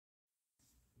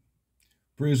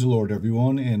Praise the Lord,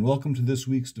 everyone, and welcome to this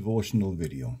week's devotional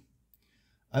video.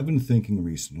 I've been thinking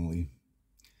recently,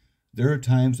 there are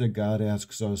times that God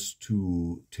asks us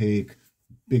to take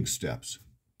big steps.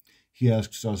 He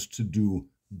asks us to do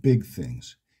big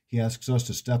things. He asks us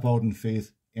to step out in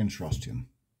faith and trust Him.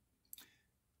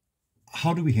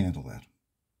 How do we handle that?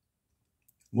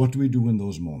 What do we do in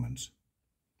those moments?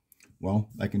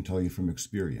 Well, I can tell you from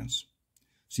experience.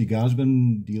 See, God's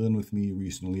been dealing with me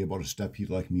recently about a step He'd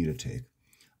like me to take.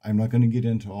 I'm not going to get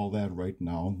into all that right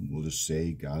now. We'll just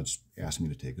say God's asked me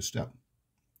to take a step.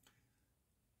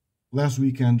 Last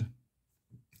weekend,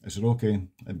 I said, okay,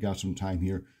 I've got some time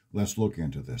here. Let's look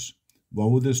into this. What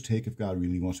would this take if God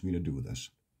really wants me to do this?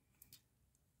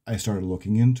 I started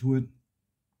looking into it,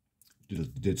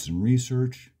 did some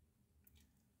research,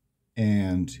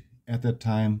 and at that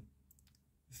time,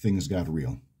 things got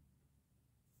real.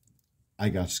 I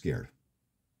got scared.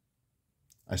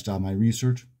 I stopped my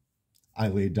research. I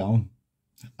laid down.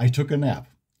 I took a nap.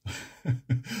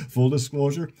 Full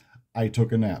disclosure, I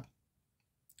took a nap.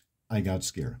 I got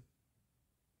scared.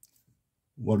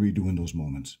 What do we do in those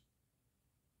moments?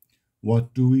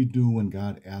 What do we do when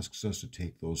God asks us to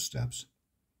take those steps?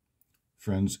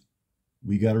 Friends,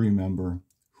 we got to remember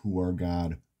who our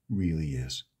God really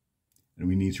is. And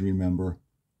we need to remember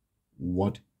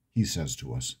what He says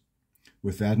to us.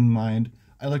 With that in mind,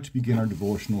 I'd like to begin our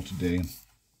devotional today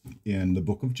in the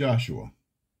book of Joshua,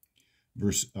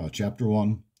 chapter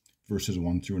 1, verses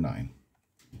 1 through 9.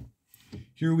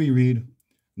 Here we read,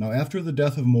 Now after the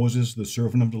death of Moses, the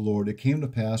servant of the Lord, it came to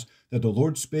pass that the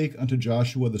Lord spake unto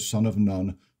Joshua the son of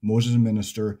Nun, Moses'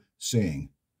 minister, saying,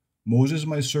 Moses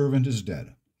my servant is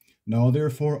dead. Now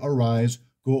therefore arise,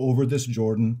 go over this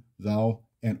Jordan, thou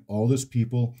and all this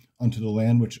people, unto the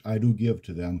land which I do give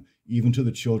to them, even to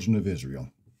the children of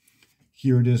Israel.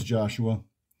 Here it is, Joshua.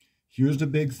 Here's the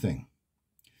big thing.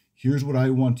 Here's what I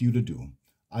want you to do.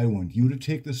 I want you to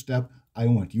take the step. I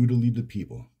want you to lead the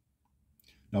people.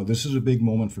 Now, this is a big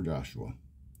moment for Joshua.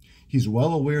 He's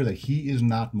well aware that he is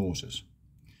not Moses.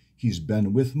 He's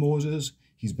been with Moses.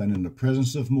 He's been in the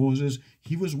presence of Moses.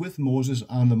 He was with Moses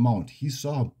on the mount. He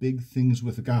saw big things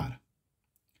with God.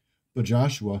 But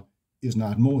Joshua is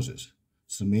not Moses.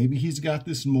 So maybe he's got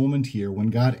this moment here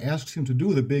when God asks him to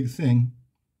do the big thing.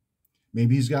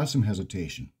 Maybe he's got some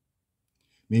hesitation.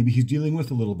 Maybe he's dealing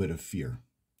with a little bit of fear.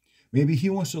 Maybe he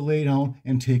wants to lay down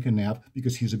and take a nap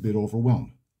because he's a bit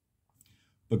overwhelmed.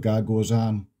 But God goes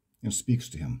on and speaks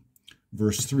to him.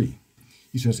 Verse 3,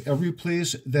 He says, Every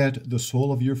place that the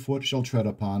sole of your foot shall tread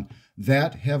upon,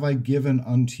 that have I given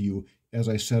unto you, as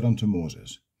I said unto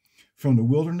Moses. From the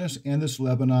wilderness and this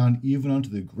Lebanon, even unto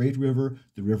the great river,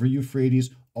 the river Euphrates,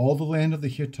 all the land of the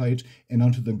Hittites, and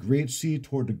unto the great sea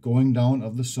toward the going down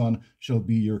of the sun shall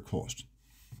be your coast.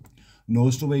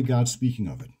 Notice the way God's speaking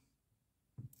of it.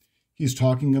 He's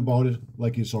talking about it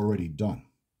like it's already done.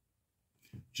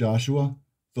 Joshua,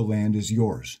 the land is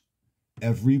yours.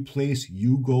 Every place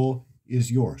you go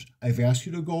is yours. I've asked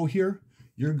you to go here.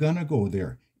 You're going to go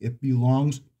there. It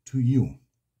belongs to you.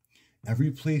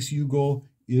 Every place you go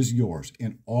is yours,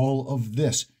 and all of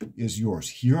this is yours.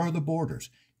 Here are the borders.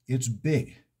 It's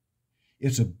big.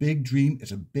 It's a big dream.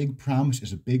 It's a big promise.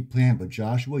 It's a big plan. But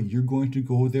Joshua, you're going to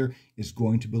go there. It's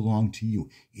going to belong to you.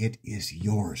 It is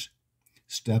yours.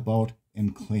 Step out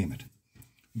and claim it.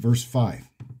 Verse 5.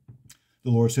 The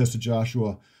Lord says to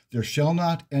Joshua, There shall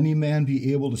not any man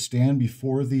be able to stand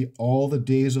before thee all the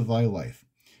days of thy life.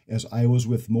 As I was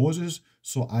with Moses,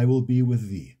 so I will be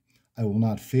with thee. I will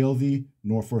not fail thee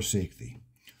nor forsake thee.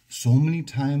 So many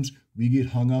times we get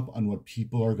hung up on what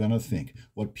people are going to think,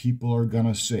 what people are going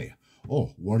to say.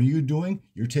 Oh, what are you doing?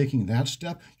 You're taking that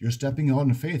step? You're stepping out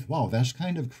in faith. Wow, that's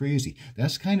kind of crazy.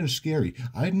 That's kind of scary.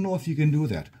 I don't know if you can do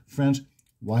that. Friends,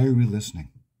 why are we listening?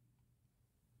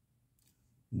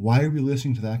 Why are we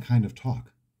listening to that kind of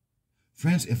talk?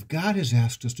 Friends, if God has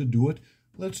asked us to do it,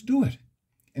 let's do it.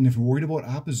 And if we're worried about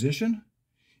opposition,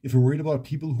 if we're worried about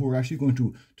people who are actually going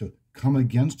to come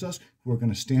against us, who are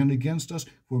going to stand against us,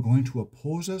 who are going to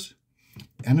oppose us,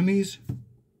 enemies,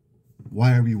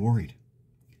 why are we worried?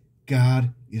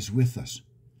 God is with us.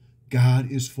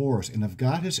 God is for us. And if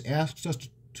God has asked us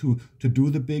to do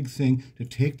the big thing, to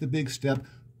take the big step,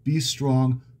 be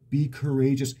strong, be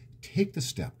courageous, take the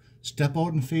step. Step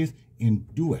out in faith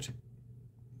and do it.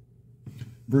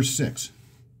 Verse 6.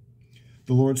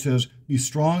 The Lord says, Be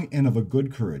strong and of a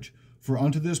good courage, for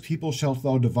unto this people shalt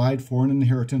thou divide for an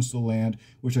inheritance the land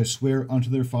which I swear unto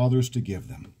their fathers to give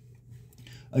them.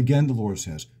 Again the Lord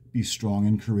says, Be strong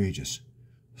and courageous.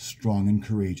 Strong and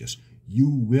courageous. You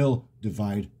will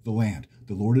divide the land.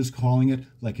 The Lord is calling it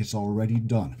like it's already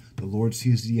done. The Lord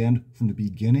sees the end from the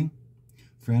beginning.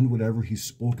 Friend, whatever he's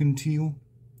spoken to you,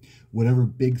 whatever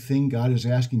big thing God is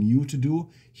asking you to do,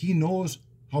 he knows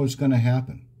how it's going to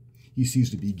happen. He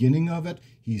sees the beginning of it.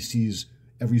 He sees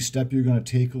every step you're going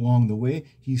to take along the way.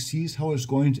 He sees how it's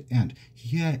going to end.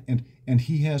 And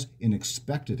he has an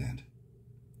expected end.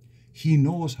 He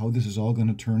knows how this is all going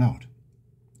to turn out.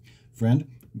 Friend,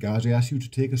 God's asked you to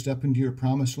take a step into your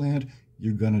promised land.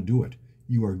 You're going to do it.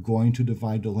 You are going to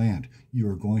divide the land. You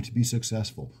are going to be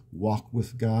successful. Walk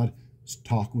with God,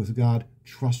 talk with God,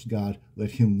 trust God.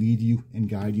 Let him lead you and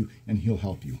guide you, and he'll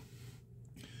help you.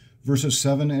 Verses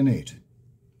 7 and 8.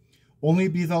 Only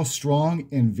be thou strong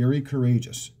and very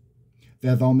courageous,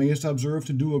 that thou mayest observe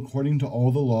to do according to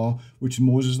all the law which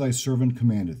Moses thy servant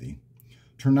commanded thee.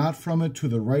 Turn not from it to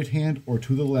the right hand or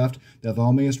to the left, that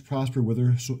thou mayest prosper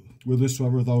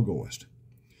whithersoever thou goest.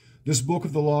 This book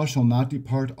of the law shall not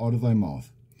depart out of thy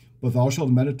mouth, but thou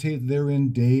shalt meditate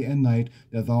therein day and night,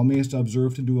 that thou mayest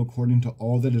observe to do according to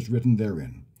all that is written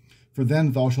therein. For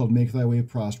then thou shalt make thy way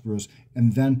prosperous,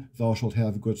 and then thou shalt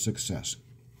have good success.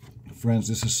 Friends,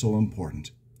 this is so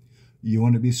important. You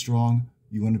want to be strong,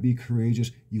 you want to be courageous,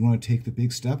 you want to take the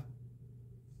big step?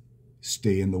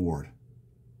 Stay in the Word.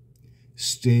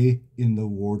 Stay in the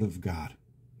Word of God.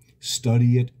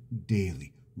 Study it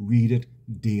daily. Read it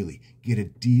daily. Get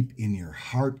it deep in your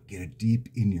heart. Get it deep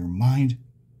in your mind.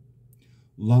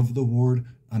 Love the Word.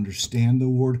 Understand the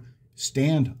Word.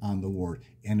 Stand on the Word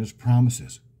and its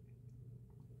promises.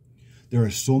 There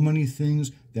are so many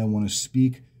things that want to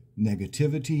speak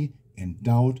negativity and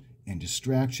doubt and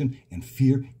distraction and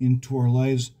fear into our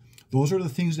lives. Those are the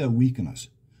things that weaken us.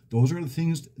 Those are the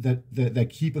things that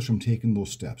keep us from taking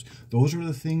those steps. Those are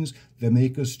the things that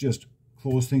make us just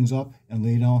close things up and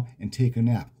lay down and take a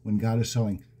nap when God is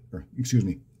when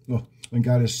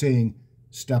God is saying,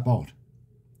 step out,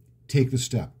 take the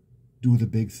step, do the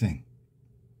big thing.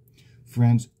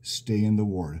 Friends, stay in the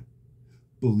Word.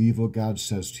 Believe what God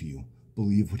says to you.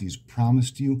 Believe what he's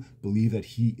promised you. Believe that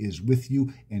he is with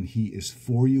you and he is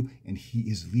for you and he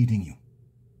is leading you.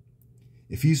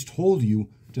 If he's told you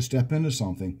to step into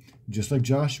something, just like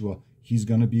Joshua, he's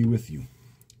going to be with you.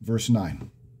 Verse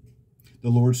 9. The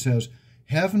Lord says,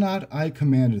 have not I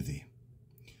commanded thee?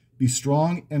 Be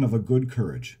strong and of a good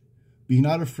courage. Be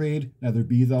not afraid, neither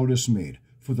be thou dismayed.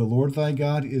 For the Lord thy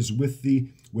God is with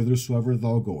thee whithersoever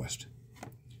thou goest.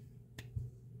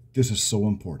 This is so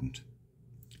important.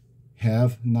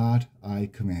 Have not I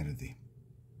commanded thee?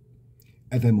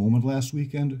 At that moment last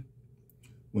weekend,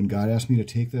 when God asked me to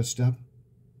take that step,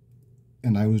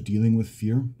 and I was dealing with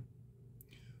fear,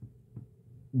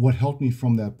 what helped me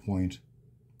from that point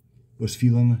was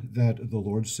feeling that the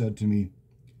Lord said to me,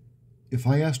 if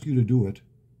I asked you to do it,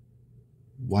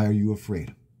 why are you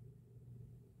afraid?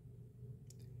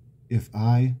 If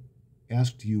I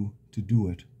asked you to do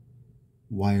it,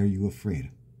 why are you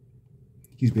afraid?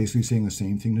 He's basically saying the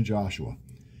same thing to Joshua.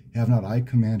 Have not I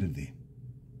commanded thee?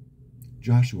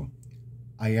 Joshua,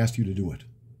 I asked you to do it.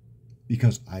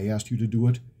 Because I asked you to do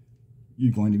it,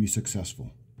 you're going to be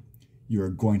successful. You are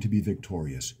going to be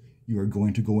victorious. You are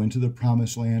going to go into the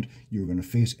promised land. You're going to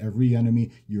face every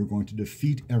enemy. You're going to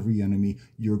defeat every enemy.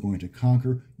 You're going to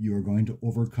conquer. You are going to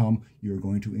overcome. You're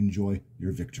going to enjoy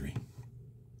your victory.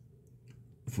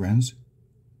 Friends,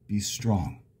 be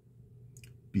strong.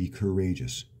 Be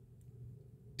courageous.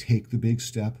 Take the big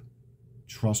step.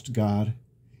 Trust God.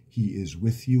 He is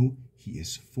with you. He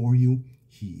is for you.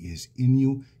 He is in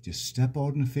you. Just step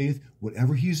out in faith.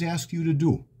 Whatever he's asked you to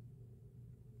do,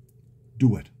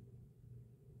 do it.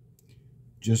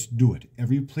 Just do it.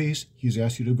 Every place he's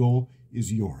asked you to go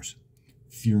is yours.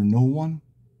 Fear no one.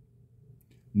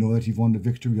 Know that you've won the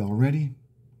victory already.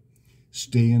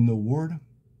 Stay in the Word.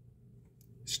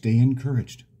 Stay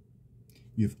encouraged.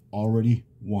 You've already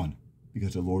won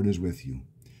because the Lord is with you.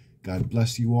 God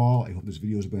bless you all. I hope this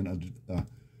video has been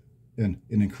an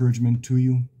encouragement to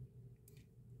you.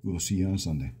 We will see you on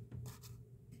Sunday.